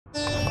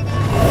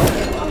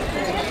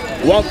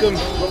Welcome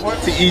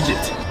to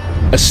Egypt,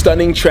 a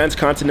stunning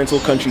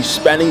transcontinental country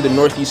spanning the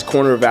northeast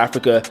corner of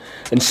Africa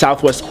and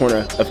southwest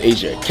corner of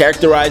Asia,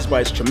 characterized by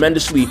its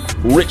tremendously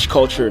rich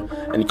culture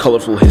and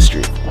colorful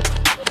history.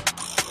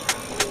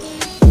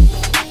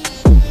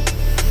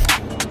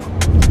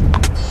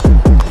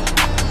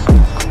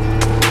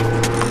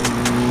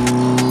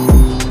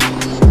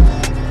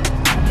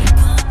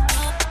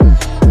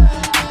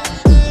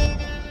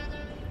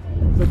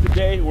 So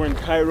today we're in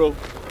Cairo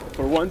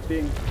for one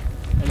thing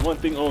and one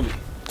thing only.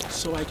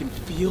 So I can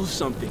feel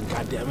something,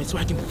 goddammit, so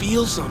I can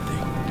feel something.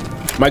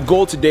 My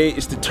goal today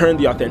is to turn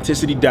the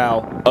authenticity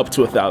dial up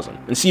to 1,000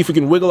 and see if we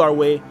can wiggle our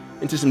way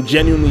into some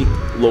genuinely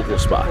local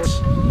spots.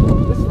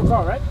 This is the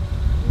car, right?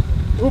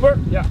 Uber?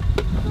 Yeah.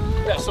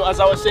 Yeah, so as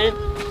I was saying,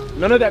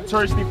 none of that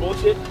touristy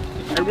bullshit.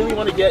 I really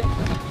want to get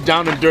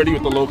down and dirty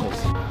with the locals.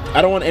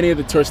 I don't want any of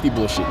the touristy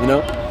bullshit, you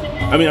know?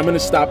 I mean, I'm gonna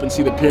stop and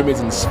see the pyramids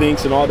and the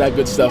Sphinx and all that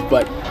good stuff,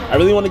 but I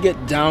really want to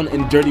get down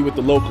and dirty with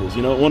the locals,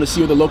 you know? I want to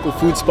see where the local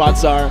food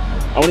spots are.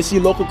 I want to see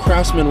local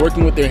craftsmen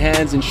working with their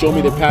hands and show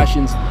me their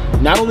passions,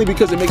 not only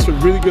because it makes for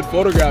really good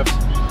photographs,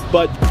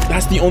 but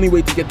that's the only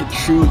way to get the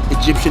true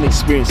Egyptian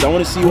experience. I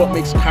want to see what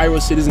makes Cairo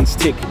citizens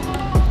tick.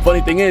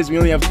 Funny thing is, we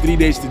only have 3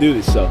 days to do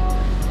this, so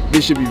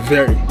this should be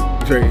very,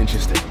 very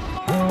interesting.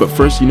 But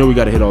first, you know we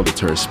gotta hit all the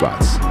tourist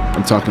spots.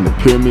 I'm talking the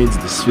pyramids,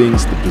 the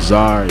Sphinx, the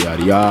bazaar,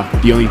 yada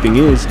yada. The only thing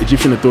is,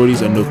 Egyptian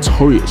authorities are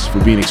notorious for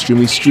being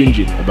extremely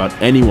stringent about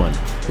anyone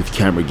with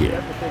camera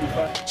gear.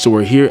 So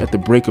we're here at the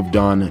break of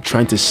dawn,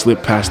 trying to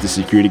slip past the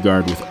security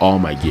guard with all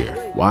my gear.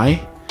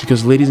 Why?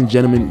 Because ladies and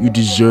gentlemen, you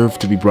deserve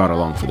to be brought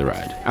along for the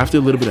ride. After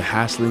a little bit of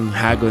hassling,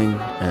 haggling,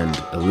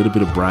 and a little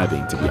bit of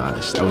bribing, to be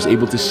honest, I was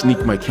able to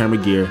sneak my camera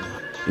gear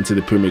into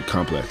the pyramid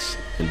complex,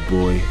 and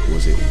boy,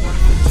 was it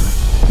worth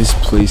it. This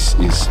place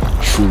is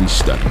truly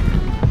stunning.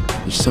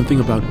 There's something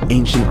about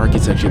ancient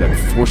architecture that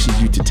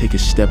forces you to take a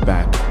step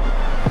back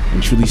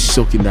and truly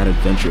soak in that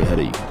adventure ahead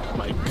of you. Oh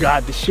my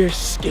God, the sheer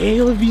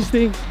scale of these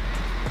things,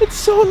 it's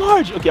so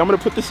large. Okay, I'm gonna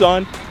put this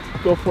on,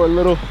 go for a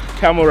little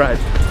camel ride.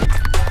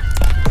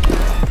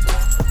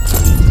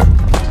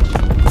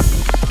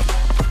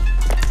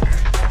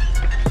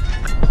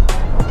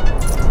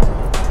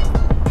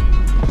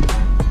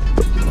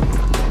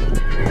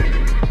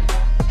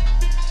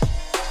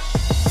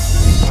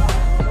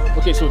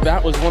 Okay, so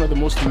that was one of the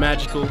most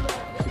magical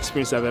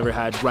experiences I've ever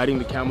had, riding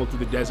the camel through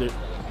the desert.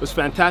 It was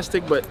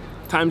fantastic, but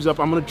time's up.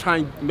 I'm gonna try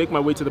and make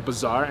my way to the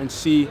bazaar and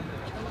see.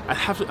 I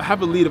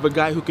have a lead of a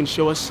guy who can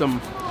show us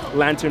some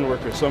lantern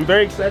workers, so I'm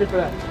very excited for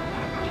that.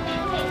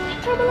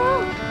 Come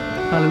along.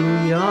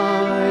 Hallelujah,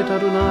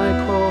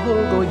 Adonai kol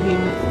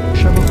goyim,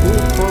 shabachu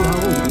kol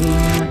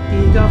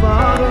haolim,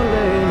 igavar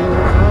aleinu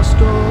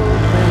chasto,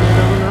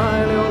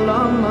 Adonai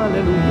leolam,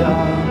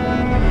 hallelujah.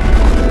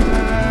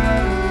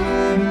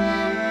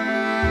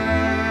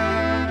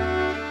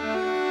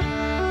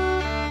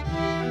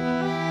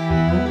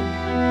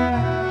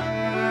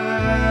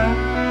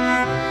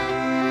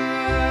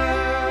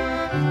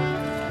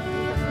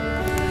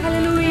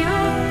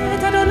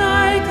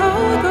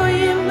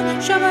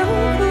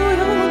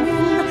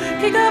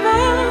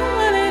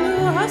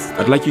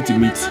 I'd like you to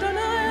meet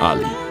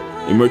Ali,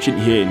 a merchant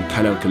here in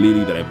Cairo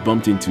that I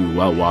bumped into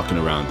while walking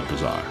around the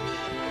bazaar.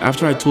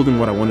 After I told him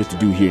what I wanted to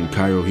do here in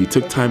Cairo, he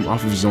took time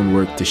off of his own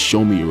work to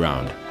show me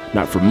around,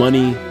 not for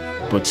money,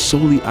 but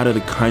solely out of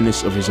the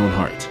kindness of his own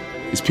heart.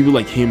 It's people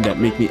like him that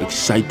make me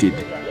excited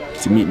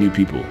to meet new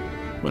people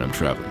when I'm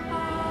traveling.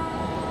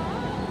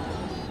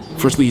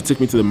 Firstly, he took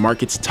me to the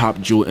market's top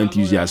jewel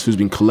enthusiast who's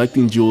been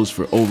collecting jewels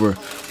for over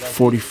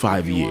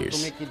 45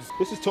 years.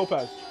 This is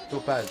Topaz.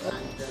 Topaz.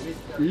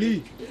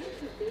 Lee.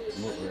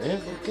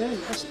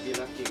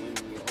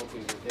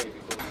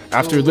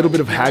 After a little bit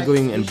of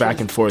haggling and back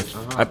and forth,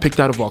 I picked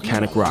out a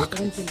volcanic rock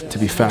to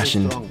be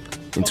fashioned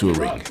into a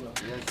ring.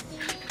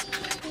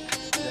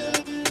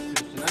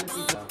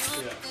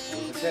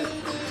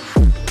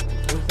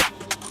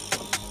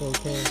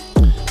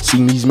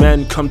 Seeing these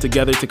men come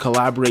together to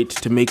collaborate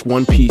to make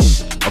one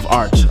piece of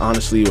art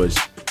honestly was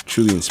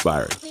truly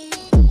inspiring.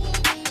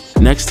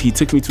 Next, he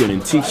took me to an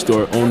antique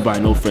store owned by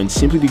an old friend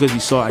simply because he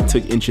saw I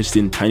took interest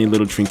in tiny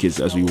little trinkets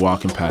as we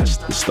walking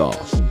past the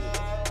stalls.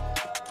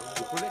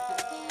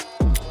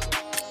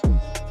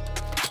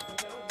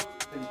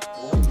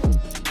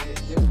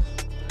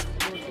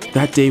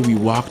 That day we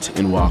walked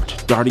and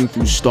walked, darting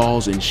through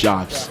stalls and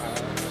shops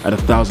at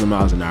 1,000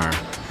 miles an hour,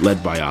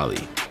 led by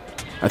Ali.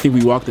 I think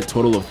we walked a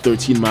total of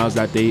 13 miles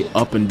that day,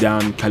 up and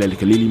down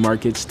Khalili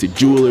markets to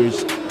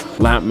jewelers,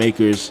 lamp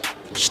makers,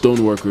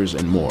 stoneworkers,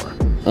 and more.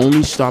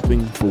 Only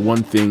stopping for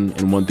one thing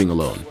and one thing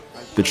alone,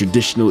 the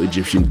traditional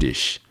Egyptian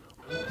dish,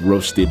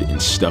 roasted and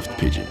stuffed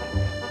pigeon.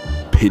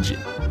 Pigeon.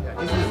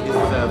 This is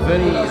a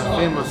very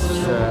famous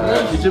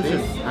Egyptian.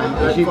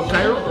 And Egypt,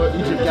 Cairo or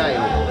Egypt?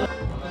 Cairo.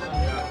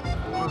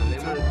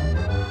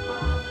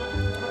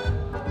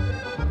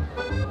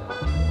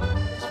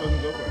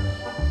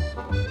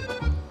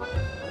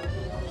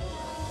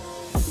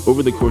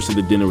 Over the course of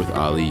the dinner with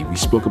Ali, we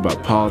spoke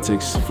about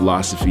politics,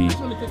 philosophy,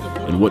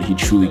 and what he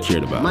truly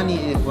cared about.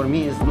 Money for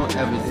me is not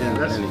everything.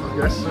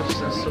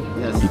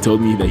 He told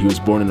me that he was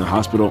born in a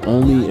hospital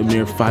only a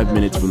mere 5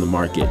 minutes from the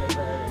market.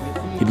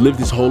 He'd lived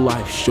his whole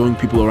life showing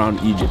people around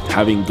Egypt,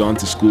 having gone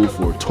to school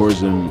for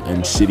tourism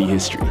and city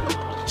history,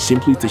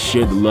 simply to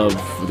share the love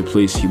for the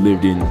place he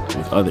lived in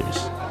with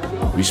others.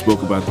 We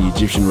spoke about the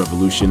Egyptian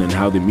revolution and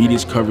how the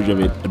media's coverage of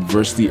it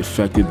adversely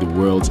affected the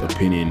world's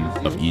opinion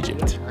of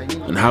Egypt,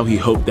 and how he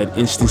hoped that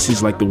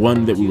instances like the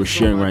one that we were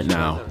sharing right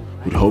now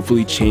would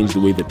hopefully change the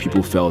way that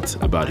people felt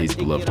about his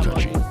beloved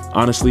country.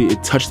 Honestly,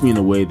 it touched me in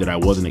a way that I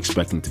wasn't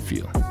expecting to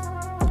feel.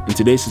 In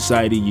today's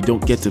society, you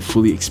don't get to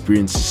fully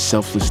experience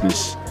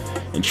selflessness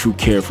and true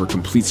care for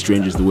complete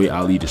strangers the way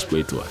Ali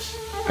displayed to us.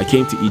 I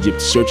came to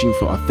Egypt searching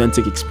for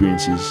authentic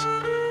experiences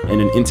and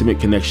an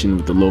intimate connection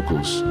with the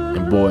locals,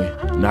 and boy,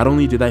 not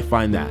only did I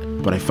find that,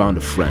 but I found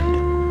a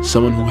friend,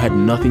 someone who had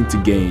nothing to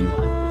gain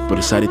but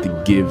decided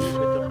to give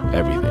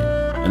everything.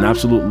 An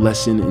absolute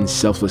lesson in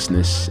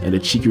selflessness and a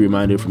cheeky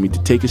reminder for me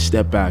to take a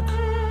step back,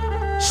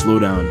 slow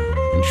down,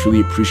 and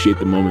truly appreciate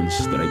the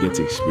moments that I get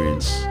to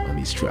experience on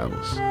these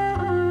travels.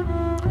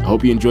 I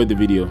hope you enjoyed the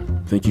video.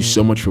 Thank you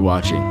so much for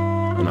watching,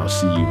 and I'll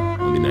see you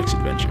on the next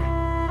adventure.